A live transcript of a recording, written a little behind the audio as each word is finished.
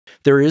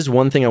There is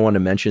one thing I want to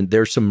mention.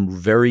 There's some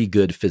very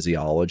good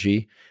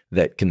physiology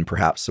that can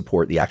perhaps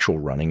support the actual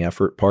running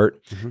effort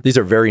part. These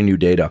are very new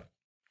data.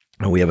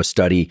 We have a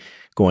study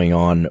going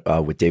on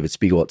with David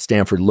Spiegel at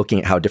Stanford looking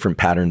at how different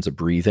patterns of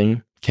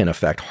breathing can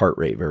affect heart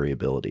rate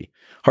variability.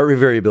 Heart rate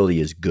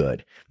variability is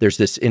good. There's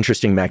this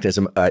interesting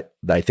mechanism that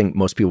I think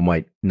most people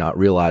might not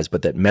realize,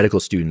 but that medical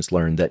students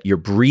learn, that your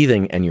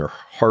breathing and your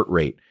heart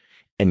rate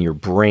and your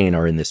brain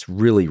are in this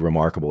really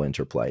remarkable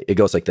interplay. It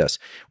goes like this.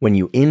 When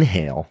you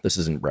inhale, this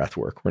isn't breath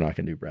work. We're not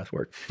going to do breath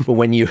work. But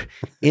when you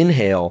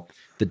inhale,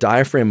 the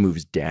diaphragm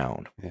moves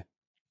down. Yeah.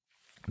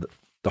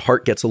 The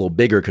heart gets a little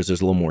bigger because there's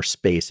a little more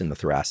space in the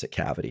thoracic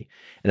cavity.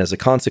 And as a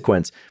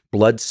consequence,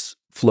 blood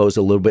flows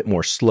a little bit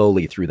more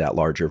slowly through that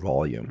larger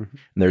volume.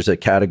 And there's a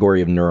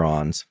category of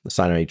neurons, the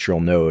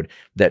sinoatrial node,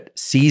 that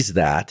sees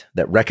that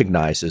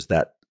recognizes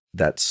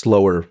that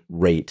slower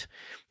rate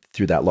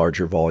through that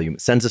larger volume,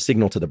 sends a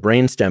signal to the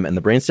brainstem, and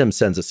the brainstem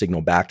sends a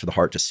signal back to the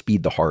heart to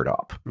speed the heart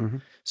up.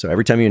 So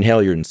every time you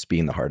inhale, you're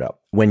speeding the heart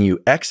up. When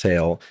you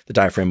exhale, the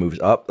diaphragm moves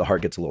up, the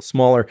heart gets a little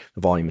smaller,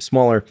 the volume is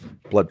smaller,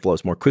 blood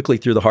flows more quickly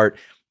through the heart,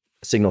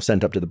 a signal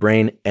sent up to the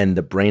brain, and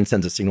the brain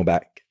sends a signal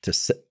back to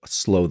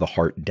slow the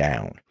heart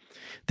down.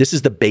 This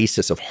is the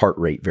basis of heart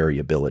rate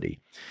variability.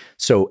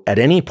 So at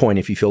any point,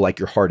 if you feel like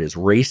your heart is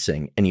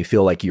racing and you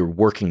feel like you're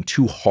working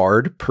too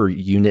hard per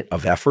unit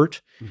of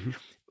effort,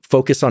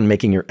 focus on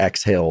making your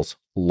exhales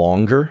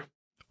longer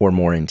or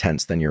more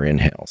intense than your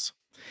inhales.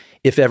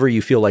 If ever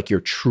you feel like you're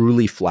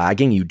truly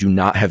flagging, you do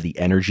not have the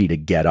energy to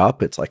get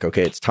up, it's like,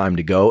 okay, it's time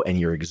to go, and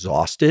you're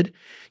exhausted,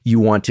 you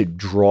want to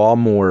draw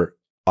more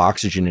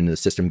oxygen into the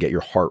system, get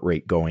your heart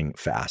rate going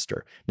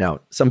faster.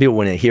 Now, some people,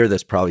 when they hear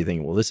this, probably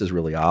think, well, this is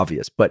really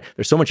obvious, but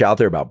there's so much out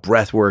there about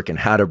breath work and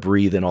how to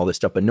breathe and all this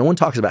stuff, but no one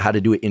talks about how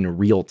to do it in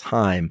real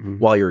time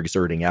while you're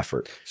exerting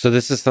effort. So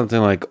this is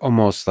something like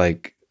almost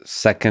like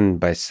second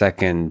by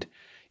second,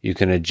 you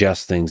can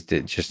adjust things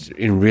that just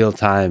in real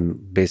time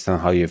based on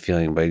how you're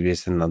feeling, but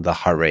based on the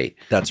heart rate.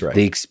 That's right.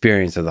 The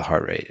experience of the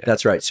heart rate.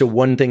 That's right. So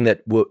one thing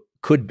that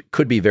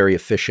could be very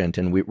efficient,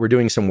 and we're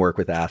doing some work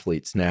with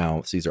athletes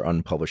now, so these are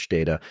unpublished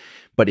data,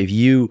 but if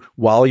you,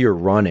 while you're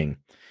running,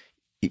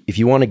 if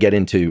you want to get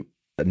into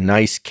a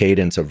nice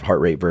cadence of heart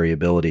rate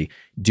variability,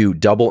 do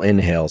double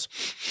inhales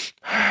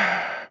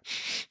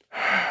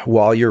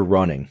while you're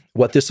running.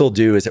 What this will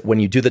do is that when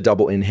you do the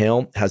double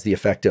inhale, it has the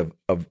effect of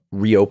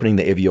reopening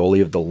the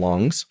alveoli of the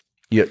lungs.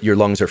 Your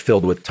lungs are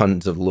filled with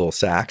tons of little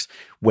sacs.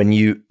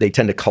 They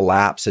tend to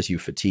collapse as you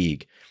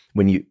fatigue.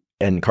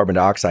 And carbon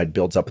dioxide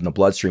builds up in the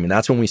bloodstream, and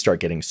that's when we start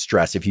getting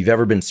stressed. If you've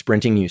ever been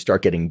sprinting, you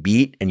start getting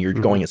beat and you're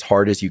going as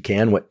hard as you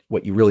can,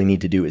 what you really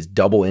need to do is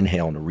double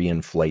inhale and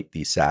reinflate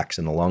these sacs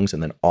in the lungs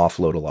and then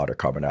offload a lot of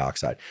carbon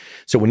dioxide.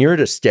 So when you're at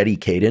a steady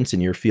cadence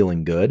and you're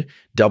feeling good,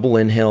 double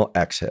inhale,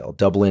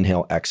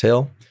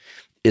 exhale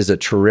is a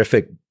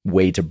terrific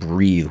way to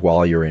breathe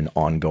while you're in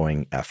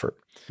ongoing effort.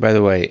 By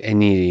the way,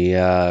 any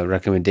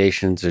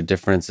recommendations or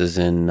differences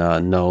in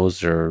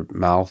nose or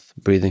mouth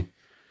breathing?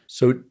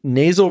 So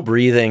nasal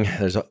breathing,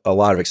 there's a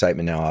lot of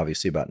excitement now,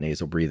 obviously, about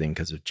nasal breathing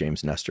because of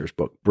James Nestor's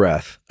book,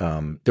 Breath.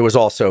 There was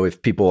also,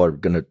 if people are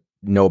going to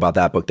know about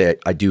that book,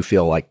 I do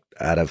feel like,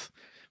 out of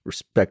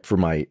respect for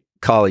my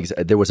colleagues,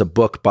 there was a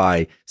book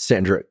by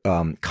Sandra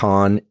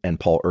Kahn and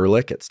Paul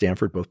Ehrlich at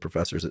Stanford, both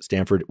professors at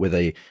Stanford, with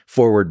a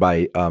foreword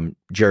by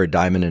Jared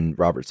Diamond and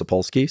Robert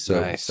Sapolsky.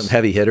 So nice. Some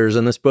heavy hitters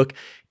in this book.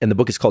 And the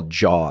book is called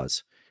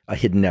Jaws, A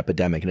Hidden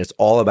Epidemic. And it's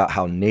all about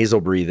how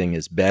nasal breathing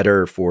is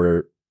better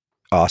for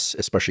us,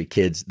 especially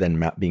kids,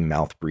 than being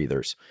mouth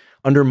breathers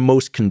under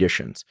most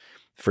conditions.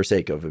 For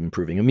sake of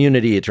improving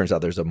immunity, it turns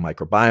out there's a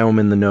microbiome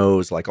in the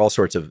nose, like all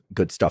sorts of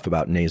good stuff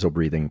about nasal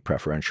breathing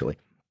preferentially.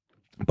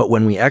 But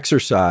when we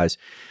exercise,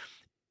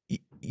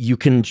 you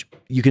can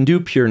do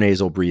pure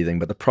nasal breathing,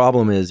 but the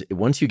problem is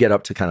once you get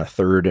up to kind of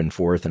third and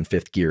fourth and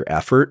fifth gear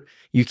effort,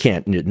 you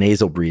can't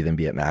nasal breathe and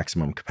be at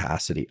maximum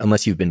capacity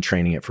unless you've been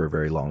training it for a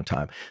very long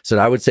time. So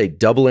I would say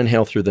double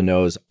inhale through the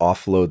nose,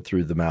 offload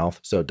through the mouth.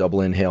 So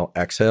double inhale,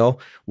 exhale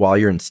while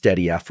you're in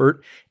steady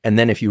effort. And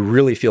then if you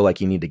really feel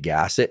like you need to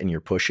gas it and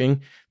you're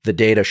pushing, the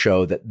data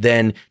show that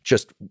then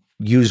just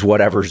use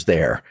whatever's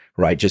there,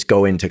 right? Just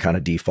go into kind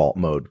of default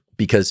mode,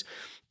 because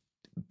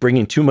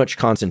bringing too much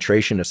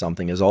concentration to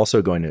something is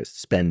also going to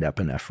spend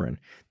epinephrine.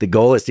 The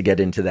goal is to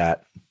get into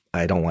that,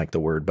 I don't like the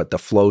word, but the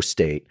flow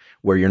state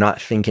where you're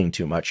not thinking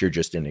too much, you're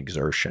just in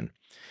exertion.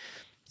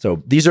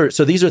 So these are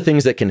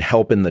things that can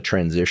help in the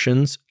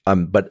transitions,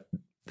 but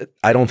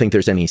I don't think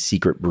there's any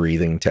secret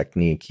breathing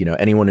technique. You know,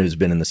 anyone who's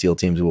been in the SEAL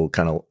teams will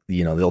kind of,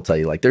 you know, they'll tell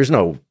you like, there's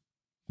no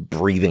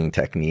breathing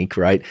technique,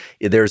 right?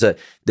 There's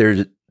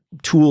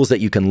tools that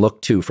you can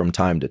look to from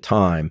time to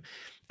time.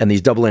 And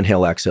these double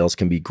inhale exhales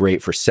can be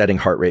great for setting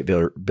heart rate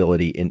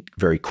variability in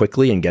very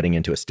quickly and getting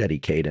into a steady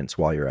cadence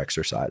while you're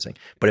exercising.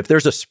 But if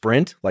there's a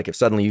sprint, like if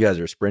suddenly you guys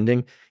are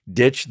sprinting,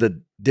 ditch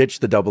the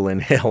double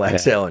inhale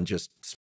exhale and just